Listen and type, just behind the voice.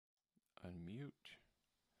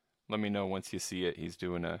Let me know once you see it. He's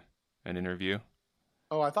doing an interview.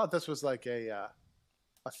 Oh, I thought this was like a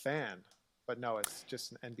fan, but no, it's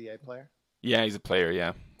just an NBA player. Yeah, he's a player.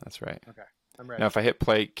 Yeah, that's right. Okay, I'm Now, ready. if I hit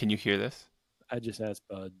play, can you hear this? I just asked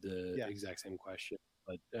Bud the Yeah. exact same question,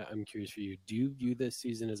 but I'm curious for you. Do you view this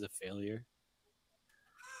season as a failure?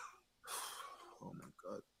 Oh my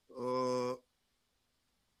god.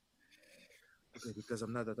 Okay, because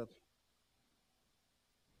I'm not that up.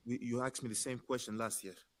 You asked me the same question last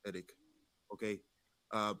year, Eric. Okay.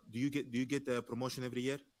 Do you get the promotion every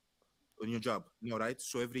year on your job? No, right?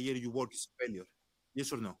 So every year you work is failure.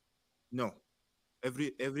 Yes or no? No.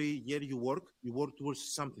 Every year you work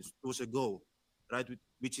towards something, towards a goal, right?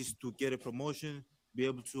 Which is to get a promotion, be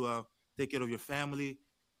able to take care of your family,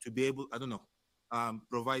 to be able, I don't know,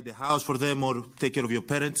 provide the house for them or take care of your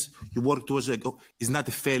parents. You work towards a goal. It's not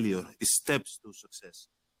a failure. It's steps to success.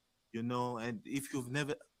 And if you've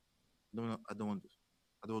never, no, I don't want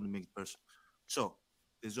to make it personal. So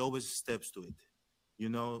there's always steps to it. You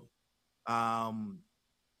know, um,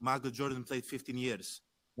 Michael Jordan played 15 years,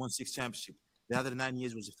 won 6 championships. The other 9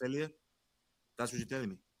 years was a failure. That's what you're telling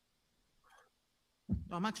me.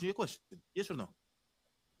 No, I'm asking you a question. Yes or no?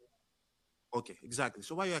 Okay, exactly.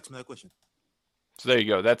 So why you asking me that question? So there you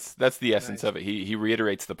go. That's the essence Nice. of it. He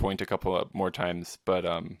reiterates the point a couple of more times, but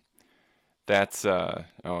that's oh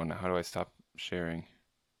no, how do I stop sharing?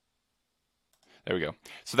 There we go.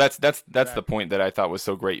 So that's Right. the point that I thought was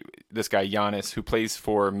so great. This guy Giannis, who plays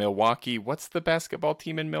for Milwaukee. What's the basketball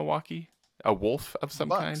team in Milwaukee? A Wolf of some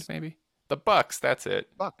kind, Bucks. maybe. The Bucks. That's it.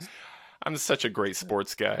 Bucks. I'm such a great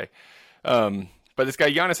sports guy. But this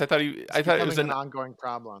guy Giannis, It's I thought it becoming was an ongoing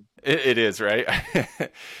problem. it is, right?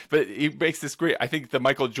 But he makes this great. I think the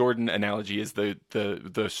Michael Jordan analogy is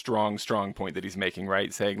the strong point that he's making,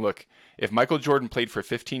 right? Saying, look, if Michael Jordan played for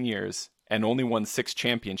 15 years and only won 6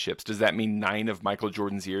 championships, does that mean 9 of Michael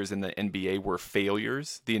Jordan's years in the NBA were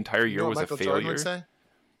failures? The entire You year know what was Michael a Jordan failure. would say?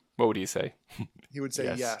 What would he say? He would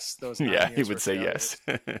say yes. Those Yeah, 9 he years would were say failures.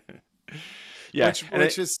 yes. Yeah,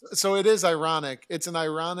 Which is so. It is ironic. It's an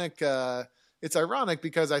ironic. It's ironic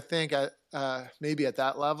because I think at maybe at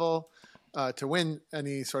that level, to win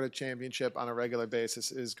any sort of championship on a regular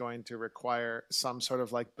basis is going to require some sort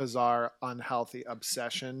of like bizarre, unhealthy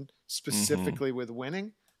obsession, specifically with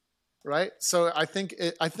winning, right? So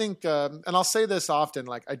and I'll say this often.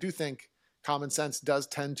 Like I do think common sense does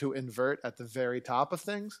tend to invert at the very top of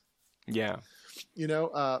things. yeah,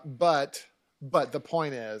 But the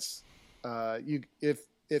point is,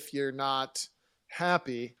 if you're not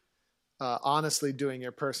happy, honestly doing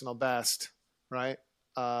your personal best, right,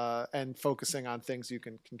 and focusing on things you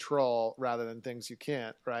can control rather than things you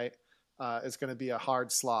can't, right, is going to be a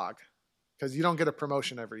hard slog because you don't get a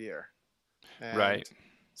promotion every year, and, right.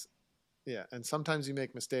 Yeah, and sometimes you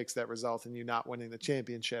make mistakes that result in you not winning the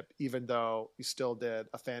championship, even though you still did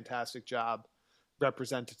a fantastic job,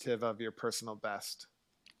 representative of your personal best.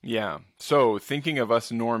 Yeah. So thinking of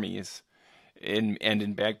us normies in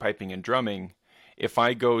bagpiping and drumming, if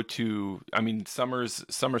I go to, I mean, summer's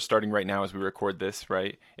starting right now as we record this,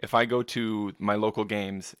 right? If I go to my local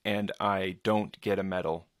games and I don't get a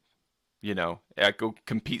medal, I go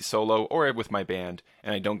compete solo or with my band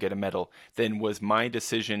and I don't get a medal, then was my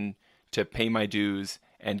decision to pay my dues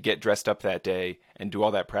and get dressed up that day and do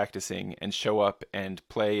all that practicing and show up and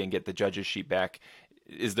play and get the judges sheet back,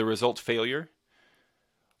 is the result failure?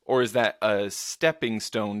 Or is that a stepping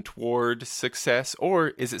stone toward success? Or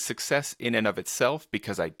is it success in and of itself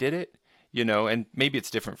because I did it? And maybe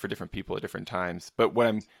it's different for different people at different times. But what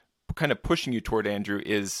I'm kind of pushing you toward, Andrew,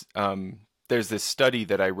 is there's this study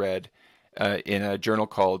that I read in a journal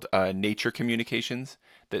called Nature Communications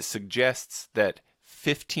that suggests that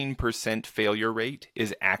 15% failure rate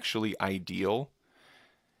is actually ideal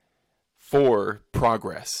for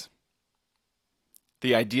progress.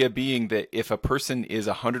 The idea being that if a person is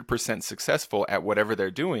 100% successful at whatever they're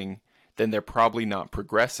doing, then they're probably not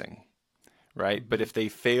progressing, right? But if they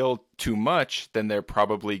fail too much, then they're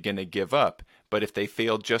probably going to give up. But if they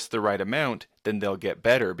fail just the right amount, then they'll get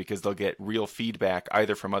better because they'll get real feedback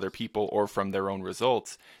either from other people or from their own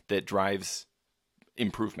results that drives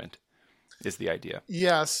improvement, is the idea.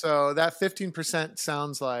 Yeah, so that 15%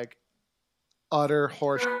 sounds like utter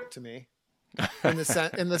horseshit to me. In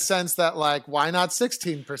the sense that, like, why not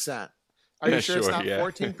 16%? Are you sure it's not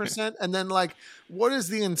 14%? And then, like, what is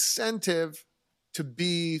the incentive to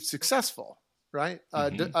be successful, right?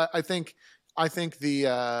 I think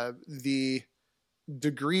the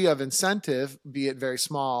degree of incentive, be it very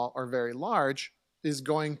small or very large, is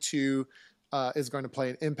going to play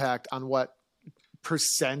an impact on what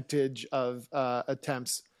percentage of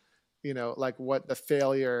attempts like what the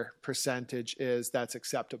failure percentage is that's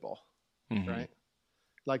acceptable, Mm-hmm. right?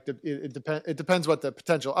 Like it depends what the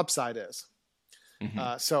potential upside is.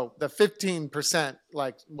 Mm-hmm. So the 15%,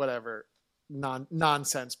 like whatever,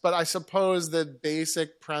 nonsense. But I suppose the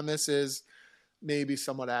basic premise is maybe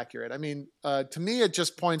somewhat accurate. I mean, to me, it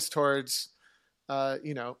just points towards,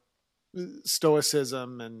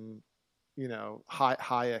 stoicism and,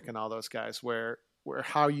 Hayek and all those guys, where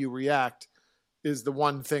how you react is the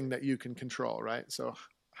one thing that you can control, right? So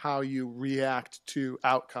how you react to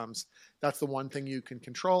outcomes, that's the one thing you can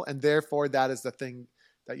control. And therefore, that is the thing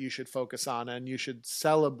that you should focus on. And you should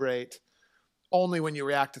celebrate only when you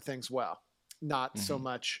react to things well, not so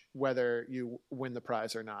much whether you win the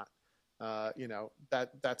prize or not.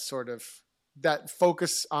 That sort of, that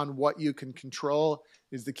focus on what you can control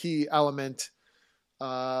is the key element.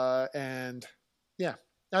 And yeah,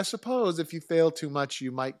 I suppose if you fail too much,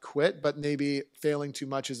 you might quit, but maybe failing too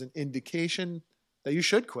much is an indication that you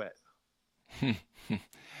should quit.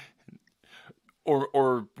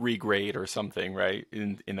 or regrade or something, right?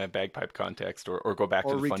 In a bagpipe context, or go back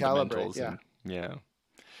to the fundamentals. Yeah. And yeah.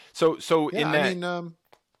 So Yeah, in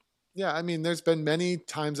that, I mean, there's been many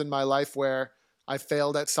times in my life where I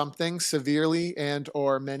failed at something severely and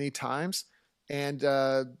or many times, and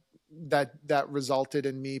that resulted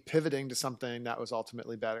in me pivoting to something that was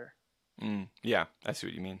ultimately better. yeah, I see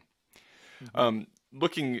what you mean.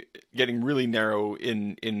 Getting really narrow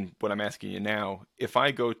in what I'm asking you now, if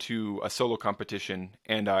I go to a solo competition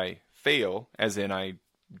and I fail, as in I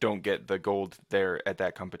don't get the gold there at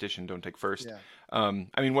that competition, don't take first. Yeah.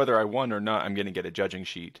 I mean, whether I won or not, I'm going to get a judging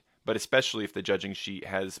sheet. But especially if the judging sheet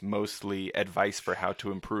has mostly advice for how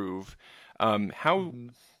to improve, how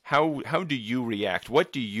do you react?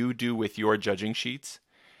 What do you do with your judging sheets?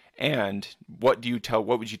 And what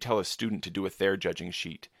would you tell a student to do with their judging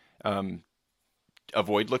sheet?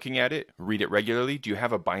 Avoid looking at it, read it regularly. Do you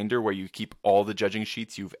have a binder where you keep all the judging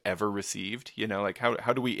sheets you've ever received? Like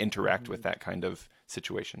how do we interact with that kind of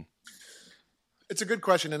situation? It's a good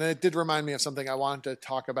question, and it did remind me of something I wanted to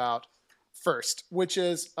talk about first, which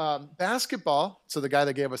is basketball. So the guy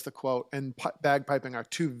that gave us the quote and bagpiping are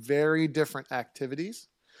two very different activities.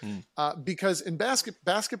 Because in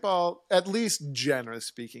basketball, at least generally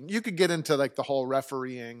speaking, you could get into like the whole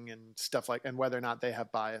refereeing and stuff and whether or not they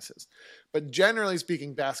have biases. But generally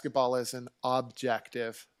speaking, basketball is an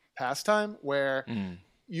objective pastime where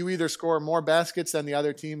you either score more baskets than the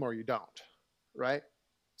other team or you don't, right?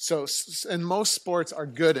 So, and most sports are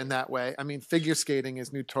good in that way. I mean, figure skating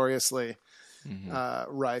is notoriously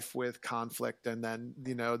rife with conflict. And then,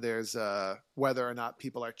 there's whether or not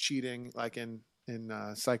people are cheating, like in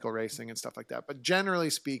cycle racing and stuff like that. But generally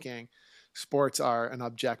speaking, sports are an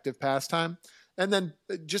objective pastime. And then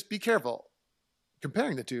just be careful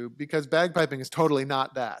comparing the two, because bagpiping is totally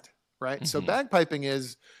not that, right? So bagpiping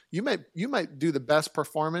is, you might do the best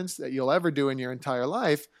performance that you'll ever do in your entire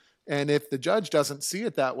life. And if the judge doesn't see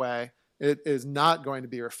it that way, it is not going to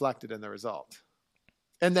be reflected in the result.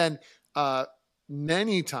 And then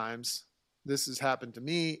many times, this has happened to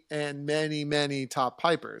me and many, many top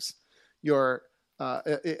pipers, a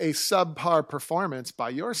subpar performance by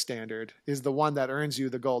your standard is the one that earns you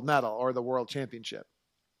the gold medal or the world championship,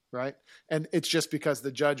 right? And it's just because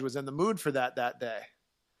the judge was in the mood for that day.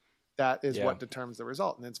 That is what determines the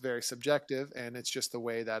result. And it's very subjective, and it's just the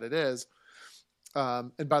way that it is.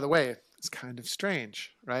 And by the way, it's kind of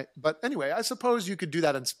strange, right? But anyway, I suppose you could do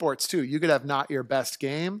that in sports too. You could have not your best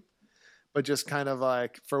game, but just kind of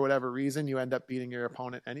like, for whatever reason, you end up beating your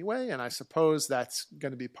opponent anyway. And I suppose that's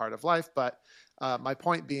going to be part of life. But my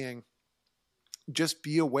point being, just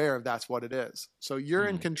be aware of that's what it is. So you're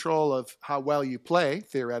in control of how well you play,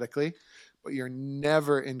 theoretically, but you're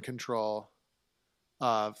never in control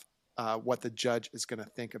of what the judge is going to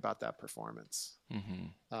think about that performance.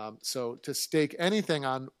 So to stake anything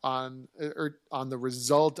on the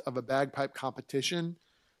result of a bagpipe competition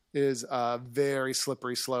is a very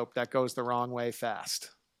slippery slope that goes the wrong way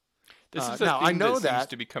fast. This is a theme that seems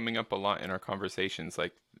to be coming up a lot in our conversations.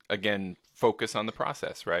 Like, again, focus on the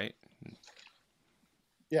process, right?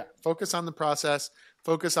 Yeah, focus on the process.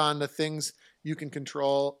 Focus on the things you can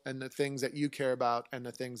control and the things that you care about and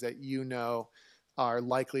the things that are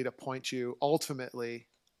likely to point you ultimately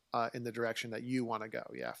in the direction that you want to go.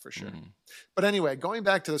 Yeah, for sure. But anyway, going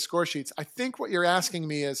back to the score sheets, I think what you're asking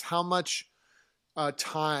me is how much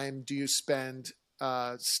time do you spend,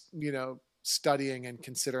 studying and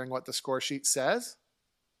considering what the score sheet says?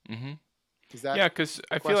 Is that because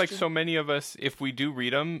I feel like so many of us, if we do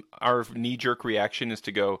read them, our knee-jerk reaction is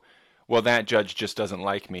to go, well, that judge just doesn't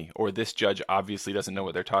like me, or this judge obviously doesn't know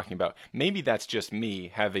what they're talking about. Maybe that's just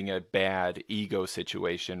me having a bad ego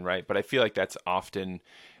situation, right? But I feel like that's often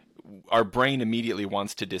our brain immediately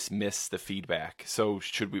wants to dismiss the feedback. So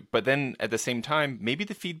should we, but then at the same time, maybe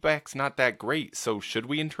the feedback's not that great. So should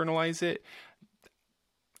we internalize it?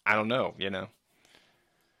 I don't know, you know?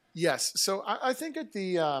 Yes. So I think at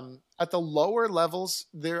the lower levels,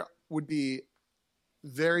 there would be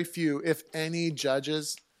very few, if any,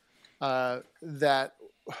 judges that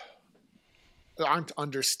aren't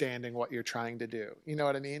understanding what you're trying to do. You know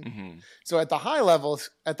what I mean? Mm-hmm. So at the high levels,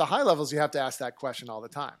 you have to ask that question all the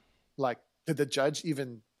time. Like, did the judge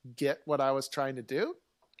even get what I was trying to do?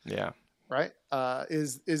 Yeah. Right.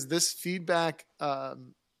 Is this feedback,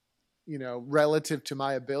 relative to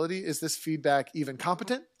my ability? Is this feedback even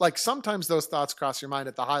competent? Like sometimes those thoughts cross your mind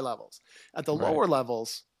at the high levels. At the lower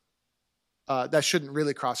levels, that shouldn't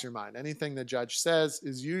really cross your mind. Anything the judge says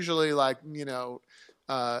is usually like,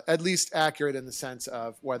 at least accurate in the sense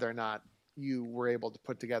of whether or not you were able to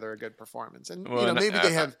put together a good performance. And, Well, maybe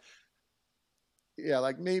they have,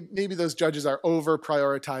 like maybe those judges are over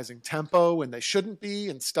prioritizing tempo when they shouldn't be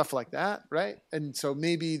and stuff like that. Right. And so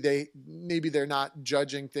maybe they're not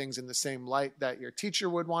judging things in the same light that your teacher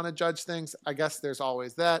would want to judge things. I guess there's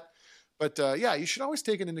always that, but you should always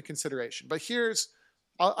take it into consideration. But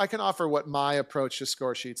I can offer what my approach to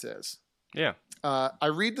score sheets is. Yeah. I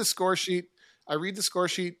read the score sheet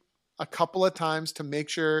a couple of times to make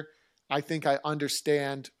sure I think I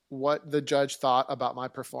understand what the judge thought about my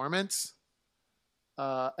performance.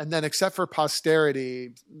 And then except for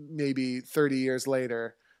posterity, maybe 30 years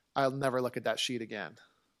later, I'll never look at that sheet again.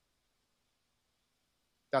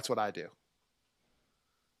 That's what I do.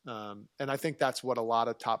 And I think that's what a lot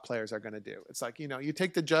of top players are going to do. It's like, you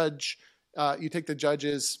take the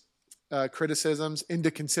judge's criticisms into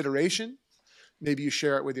consideration. Maybe you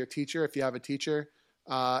share it with your teacher if you have a teacher.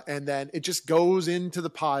 And then it just goes into the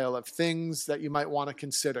pile of things that you might want to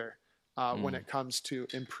consider when it comes to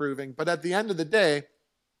improving. But at the end of the day,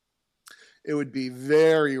 it would be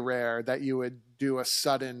very rare that you would do a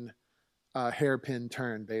sudden hairpin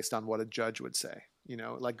turn based on what a judge would say,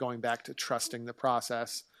 like going back to trusting the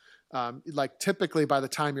process. Like typically by the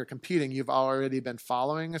time you're competing, you've already been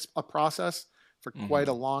following a process for quite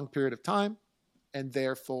a long period of time. And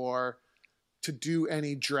therefore, to do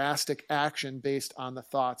any drastic action based on the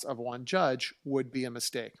thoughts of one judge would be a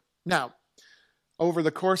mistake. Now, over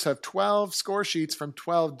the course of 12 score sheets from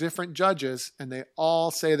 12 different judges, and they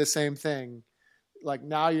all say the same thing, like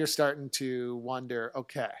now you're starting to wonder,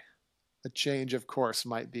 okay, a change of course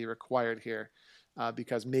might be required here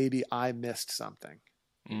because maybe I missed something,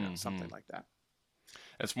 something like that.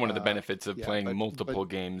 That's one of the benefits of playing multiple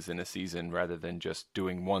games in a season rather than just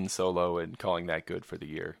doing one solo and calling that good for the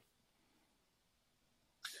year.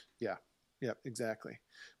 Yeah, exactly.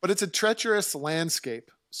 But it's a treacherous landscape.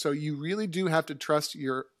 So you really do have to trust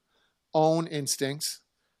your own instincts,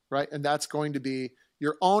 right? And that's going to be,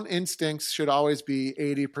 your own instincts should always be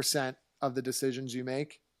 80% of the decisions you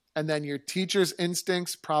make. And then your teacher's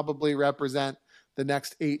instincts probably represent the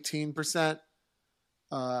next 18%.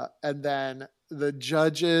 And then the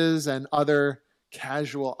judges and other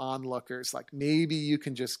casual onlookers, like maybe you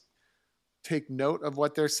can just take note of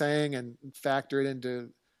what they're saying and factor it into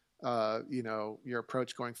your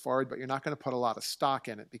approach going forward, but you're not going to put a lot of stock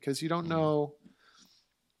in it because you don't know.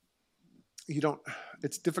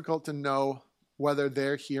 It's difficult to know whether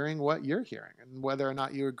they're hearing what you're hearing and whether or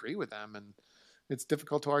not you agree with them. And it's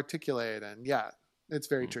difficult to articulate. And it's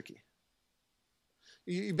very tricky.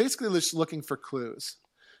 You're basically just looking for clues.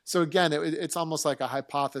 So again, it's almost like a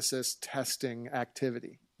hypothesis testing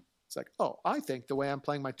activity. It's like, oh, I think the way I'm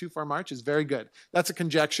playing my 2-4 march is very good. That's a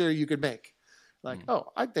conjecture you could make. Like, oh,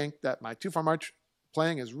 I think that my 2-4 march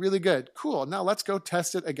playing is really good. Cool. Now let's go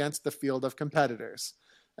test it against the field of competitors.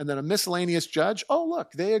 And then a miscellaneous judge, oh,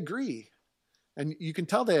 look, they agree. And you can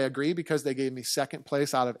tell they agree because they gave me second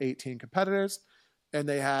place out of 18 competitors. And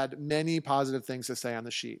they had many positive things to say on the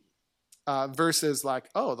sheet. Versus like,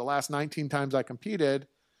 oh, the last 19 times I competed,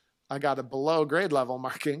 I got a below grade level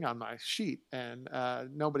marking on my sheet. And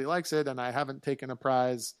nobody likes it. And I haven't taken a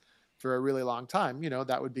prize for a really long time.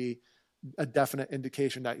 That would be a definite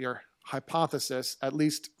indication that your hypothesis, at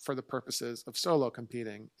least for the purposes of solo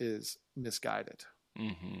competing, is misguided.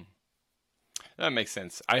 Mm-hmm. That makes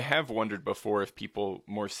sense. I have wondered before if people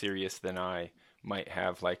more serious than I might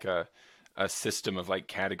have like a system of like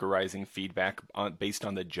categorizing feedback based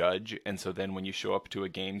on the judge. And so then when you show up to a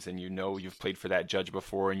games and you've played for that judge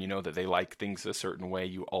before and you know that they like things a certain way,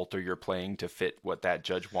 you alter your playing to fit what that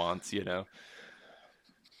judge wants, You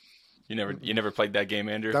never played that game,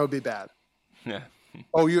 Andrew? That would be bad. Yeah.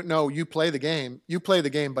 Oh, you play the game. You play the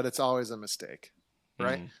game, but it's always a mistake,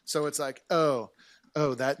 right? Mm. So it's like, oh,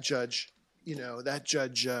 that judge,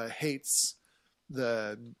 hates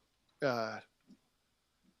the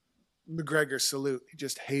McGregor salute. He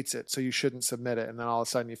just hates it, so you shouldn't submit it. And then all of a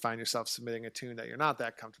sudden, you find yourself submitting a tune that you're not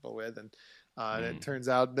that comfortable with, and it turns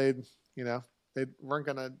out they weren't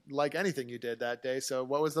going to like anything you did that day. So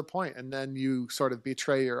what was the point? And then you sort of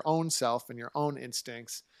betray your own self and your own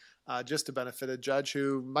instincts just to benefit a judge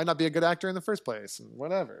who might not be a good actor in the first place and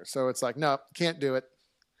whatever. So it's like, no, can't do it.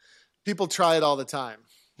 People try it all the time.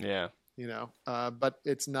 Yeah. But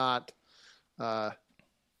it's not how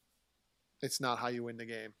you win the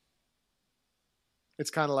game. It's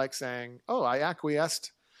kind of like saying, oh, I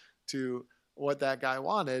acquiesced to what that guy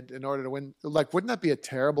wanted in order to win. Like, wouldn't that be a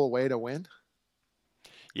terrible way to win?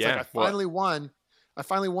 It's Yeah. like I finally won. I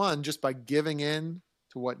finally won just by giving in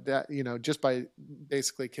to what that, just by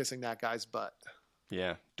basically kissing that guy's butt.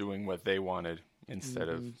 Yeah. Doing what they wanted instead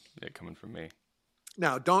of it coming from me.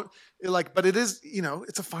 Now, but it is,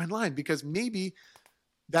 it's a fine line because maybe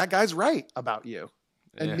that guy's right about you.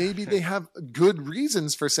 And maybe they have good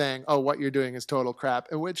reasons for saying, oh, what you're doing is total crap.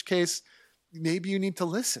 In which case, maybe you need to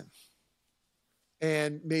listen.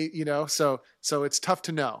 And so it's tough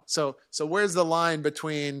to know. So where's the line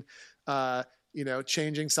between,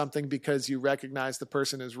 changing something because you recognize the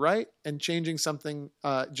person is right and changing something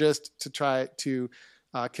just to try to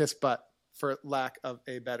kiss butt, for lack of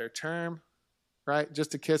a better term, right?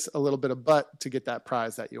 Just to kiss a little bit of butt to get that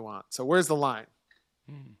prize that you want. So where's the line?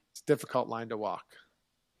 It's a difficult line to walk.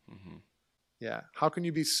 Mm-hmm. Yeah. How can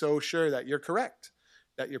you be so sure that you're correct,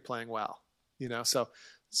 that you're playing well?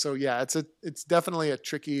 So yeah, it's definitely a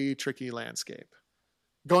tricky landscape.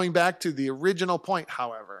 Going back to the original point,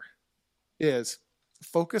 however, is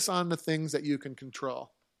focus on the things that you can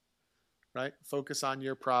control, right? Focus on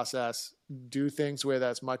your process, do things with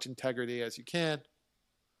as much integrity as you can.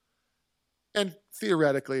 And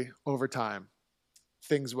theoretically, over time,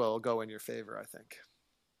 things will go in your favor, I think.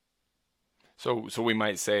 So we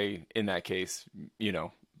might say in that case,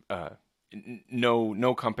 no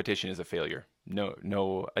competition is a failure.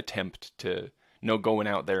 No attempt to, no going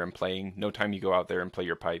out there and playing, no time you go out there and play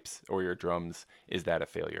your pipes or your drums, is that a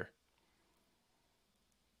failure?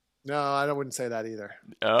 No, I wouldn't say that either.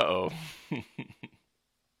 Uh-oh.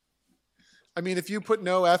 I mean, if you put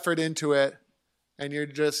no effort into it and you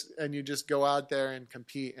just go out there and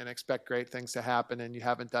compete and expect great things to happen and you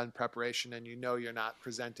haven't done preparation and you're not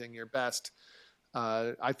presenting your best,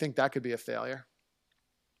 I think that could be a failure.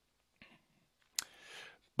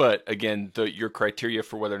 But again, your criteria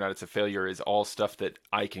for whether or not it's a failure is all stuff that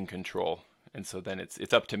I can control. And so then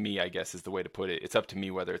it's up to me, I guess, is the way to put it. It's up to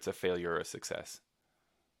me whether it's a failure or a success.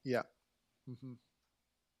 Yeah. Mm-hmm.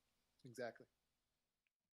 Exactly.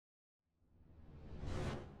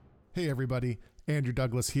 Hey everybody, Andrew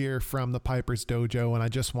Douglas here from the Piper's Dojo, and I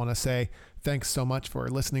just want to say thanks so much for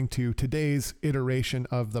listening to today's iteration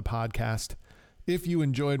of the podcast. If you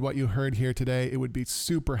enjoyed what you heard here today, it would be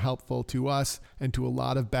super helpful to us and to a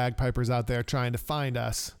lot of bagpipers out there trying to find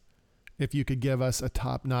us. If you could give us a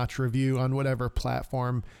top-notch review on whatever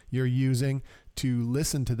platform you're using to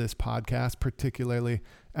listen to this podcast, particularly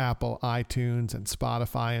Apple, iTunes, and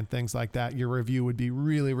Spotify and things like that, your review would be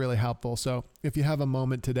really, really helpful. So if you have a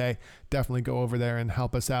moment today, definitely go over there and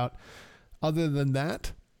help us out. Other than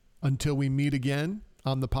that, until we meet again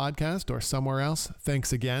on the podcast or somewhere else,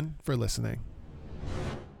 thanks again for listening.